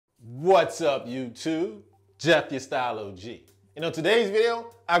What's up, YouTube? Jeff, your Style OG. And on today's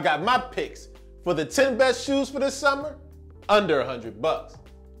video, I've got my picks for the 10 best shoes for this summer under 100 bucks.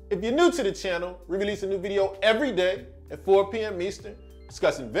 If you're new to the channel, we release a new video every day at 4 p.m. Eastern,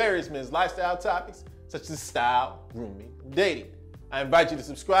 discussing various men's lifestyle topics such as style, grooming, and dating. I invite you to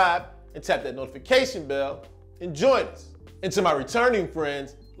subscribe and tap that notification bell and join us. And to my returning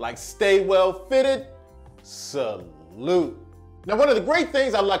friends, like Stay Well Fitted, salute. Now, one of the great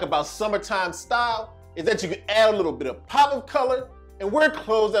things I like about summertime style is that you can add a little bit of pop of color and wear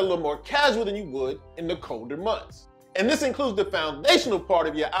clothes that are a little more casual than you would in the colder months. And this includes the foundational part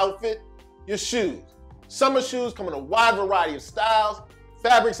of your outfit, your shoes. Summer shoes come in a wide variety of styles,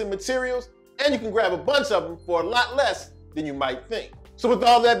 fabrics, and materials, and you can grab a bunch of them for a lot less than you might think. So with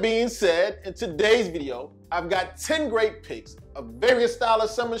all that being said, in today's video, I've got 10 great picks of various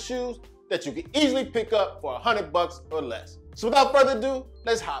stylish summer shoes that you can easily pick up for 100 bucks or less. So without further ado,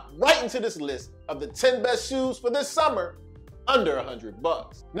 let's hop right into this list of the 10 best shoes for this summer under 100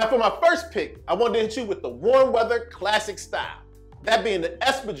 bucks. Now for my first pick, I wanted to hit you with the warm weather classic style. That being the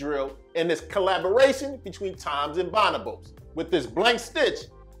espadrille and this collaboration between Toms and Bonobos with this blank stitch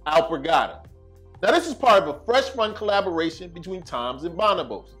alpargata. Now this is part of a fresh fun collaboration between Toms and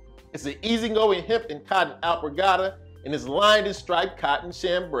Bonobos. It's an easygoing hemp and cotton alpargata and is lined in striped cotton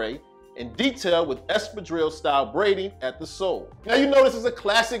chambray and detailed with espadrille style braiding at the sole. Now you know this is a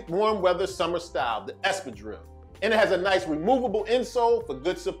classic warm weather summer style, the espadrille, and it has a nice removable insole for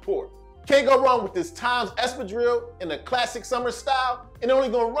good support. Can't go wrong with this Toms espadrille in a classic summer style, and only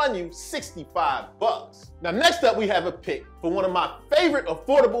gonna run you 65 bucks. Now next up we have a pick for one of my favorite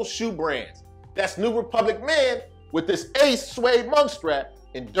affordable shoe brands. That's New Republic Man with this Ace suede monk strap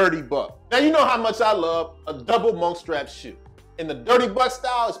in Dirty Buck. Now you know how much I love a double monk strap shoe. And the Dirty Buck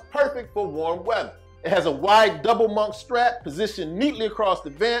style is perfect for warm weather. It has a wide double monk strap positioned neatly across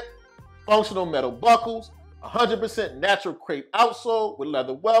the vent, functional metal buckles, 100% natural crepe outsole with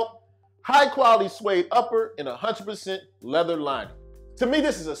leather welt, high quality suede upper, and 100% leather lining. To me,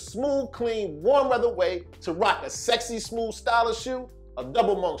 this is a smooth, clean, warm weather way to rock a sexy, smooth stylish shoe, a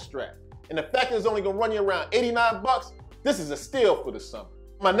double monk strap. And the fact that it's only gonna run you around 89 bucks, this is a steal for the summer.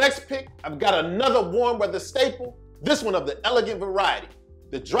 My next pick, I've got another warm weather staple, this one of the elegant variety,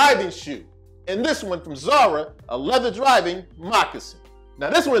 the driving shoe. And this one from Zara, a leather driving moccasin. Now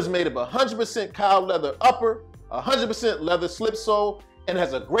this one is made of 100% cow leather upper, 100% leather slip sole, and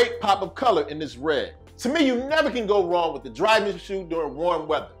has a great pop of color in this red. To me, you never can go wrong with the driving shoe during warm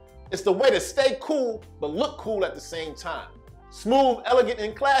weather. It's the way to stay cool, but look cool at the same time. Smooth, elegant,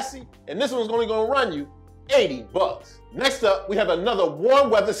 and classy, and this one's only gonna run you 80 bucks. Next up, we have another warm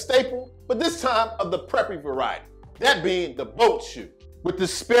weather staple, but this time of the preppy variety. That being the boat shoe, with the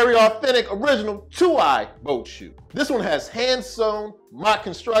Sperry Authentic Original 2-eye boat shoe. This one has hand-sewn mock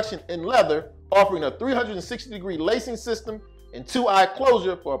construction in leather, offering a 360-degree lacing system and 2-eye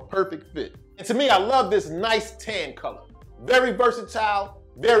closure for a perfect fit. And to me, I love this nice tan color. Very versatile,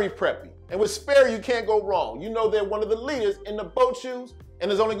 very preppy. And with Sperry, you can't go wrong. You know they're one of the leaders in the boat shoes,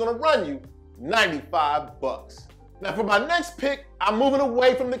 and it's only gonna run you 95 bucks. Now for my next pick, I'm moving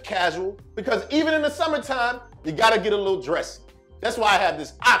away from the casual because even in the summertime, you gotta get a little dressy. That's why I have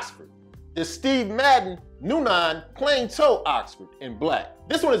this Oxford, this Steve Madden Noonan plain toe Oxford in black.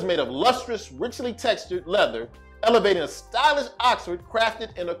 This one is made of lustrous, richly textured leather, elevating a stylish Oxford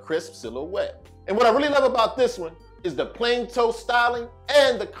crafted in a crisp silhouette. And what I really love about this one is the plain toe styling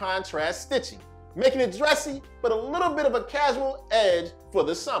and the contrast stitching, making it dressy, but a little bit of a casual edge for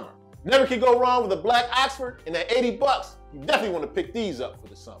the summer. Never can go wrong with a black Oxford, and at 80 bucks, you definitely want to pick these up for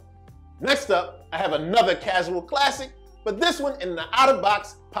the summer. Next up, I have another casual classic, but this one in the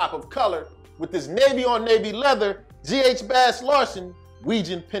out-of-box pop of color with this navy on navy leather G.H. Bass Larson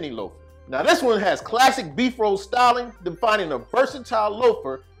Weegian penny loafer. Now this one has classic beef roll styling, defining a versatile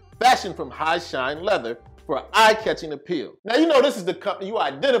loafer fashioned from high shine leather for an eye-catching appeal. Now you know this is the company you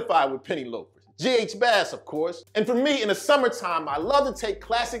identify with penny loafers. G.H. Bass, of course. And for me, in the summertime, I love to take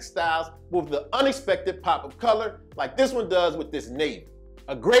classic styles with the unexpected pop of color, like this one does with this navy.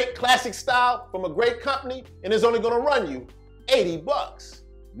 A great classic style from a great company, and it's only gonna run you 80 bucks.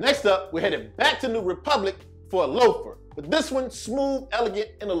 Next up, we're headed back to New Republic for a loafer, but this one smooth, elegant,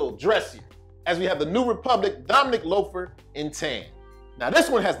 and a little dressier, as we have the New Republic Dominic loafer in tan. Now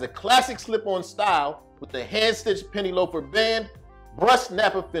this one has the classic slip-on style with the hand-stitched penny loafer band, brushed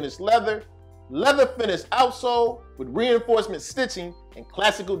nappa finished leather, leather finished outsole with reinforcement stitching and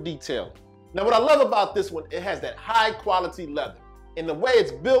classical detailing. Now what I love about this one, it has that high quality leather. And the way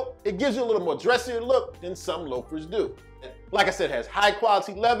it's built, it gives you a little more dressier look than some loafers do. Like I said, it has high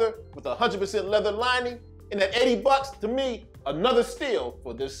quality leather with 100% leather lining, and at 80 bucks, to me, another steal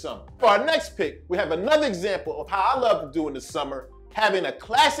for this summer. For our next pick, we have another example of how I love to do in the summer, having a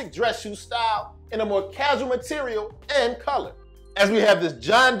classic dress shoe style in a more casual material and color. As we have this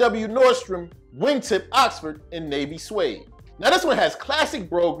John W. Nordstrom wingtip Oxford in navy suede. Now this one has classic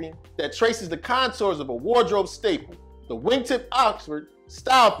broguing that traces the contours of a wardrobe staple, the wingtip Oxford,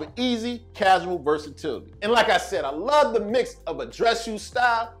 styled for easy, casual versatility. And like I said, I love the mix of a dress shoe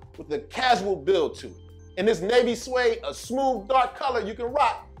style with a casual build to it. In this navy suede, a smooth, dark color you can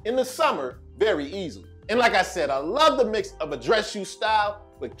rock in the summer very easily. And like I said, I love the mix of a dress shoe style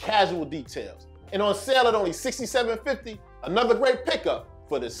with casual details. And on sale at only $67.50, another great pickup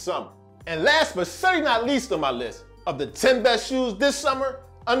for this summer. And last but certainly not least on my list of the 10 best shoes this summer,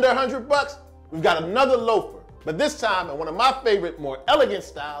 under 100 bucks, we've got another loafer, but this time in one of my favorite, more elegant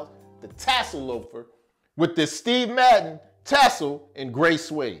styles, the tassel loafer, with this Steve Madden tassel in gray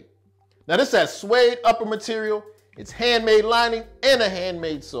suede. Now this has suede upper material, it's handmade lining, and a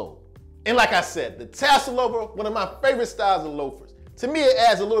handmade sole. And like I said, the tassel loafer, one of my favorite styles of loafers. To me, it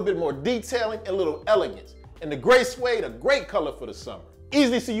adds a little bit more detailing and a little elegance. And the gray suede, a great color for the summer.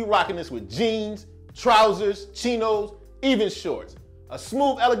 Easily see you rocking this with jeans, trousers, chinos, even shorts. A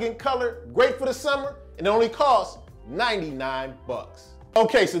smooth, elegant color, great for the summer, and it only costs 99 bucks.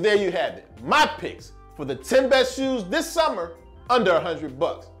 Okay, so there you have it. My picks for the 10 best shoes this summer, under 100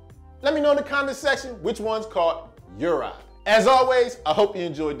 bucks. Let me know in the comment section which ones caught your eye. As always, I hope you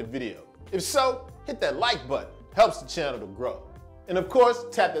enjoyed the video. If so, hit that like button, helps the channel to grow. And of course,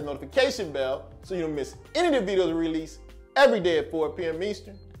 tap that notification bell so you don't miss any of the videos we release every day at 4 p.m.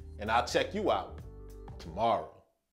 Eastern, and I'll check you out tomorrow.